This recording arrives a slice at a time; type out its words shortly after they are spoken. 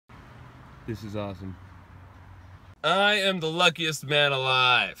This is awesome. I am the luckiest man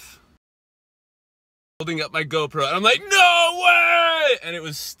alive. Holding up my GoPro and I'm like, no way! And it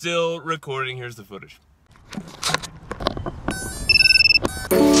was still recording. Here's the footage.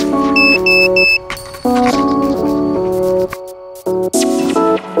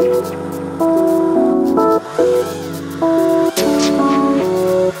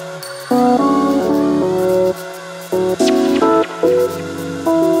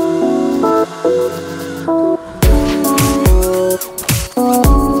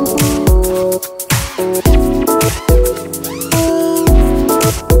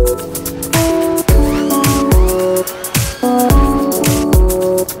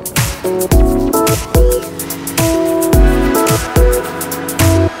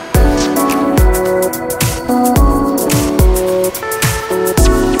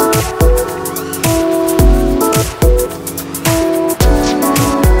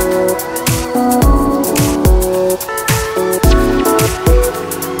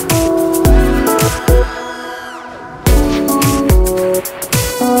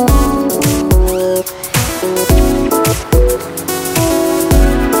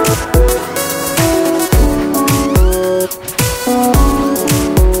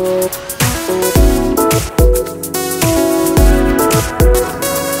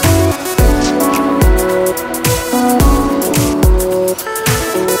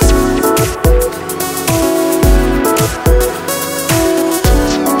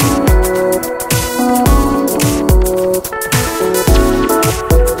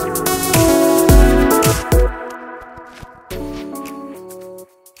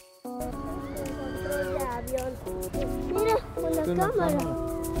 Mira, una cámara.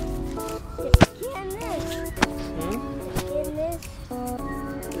 ¿Quién es? ¿Quién es?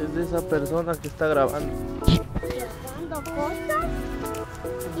 Es de esa persona que está grabando. Grabando cosas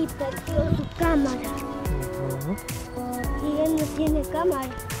y perdió su cámara. Y él no tiene cámara.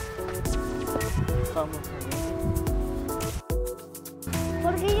 Vamos.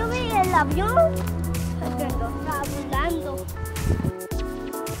 Porque yo vi el avión que lo estaba volando.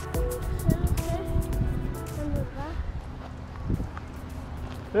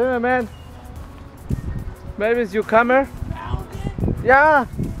 Hey man, maybe it's your camera? Yeah.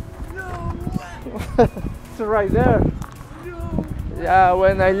 No way. It's right there. No. Yeah,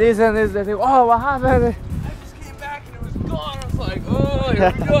 when I listen, it's the thing. Oh, what happened? I just came back and it was gone. I was like, oh,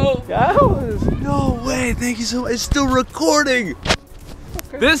 here we go. Yeah, No way. Thank you so much. It's still recording.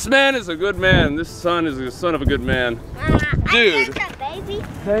 Okay. This man is a good man. This son is the son of a good man. Dude. Baby.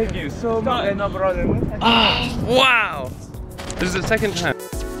 thank you so much. No, brother. Ah, wow. This is the second time.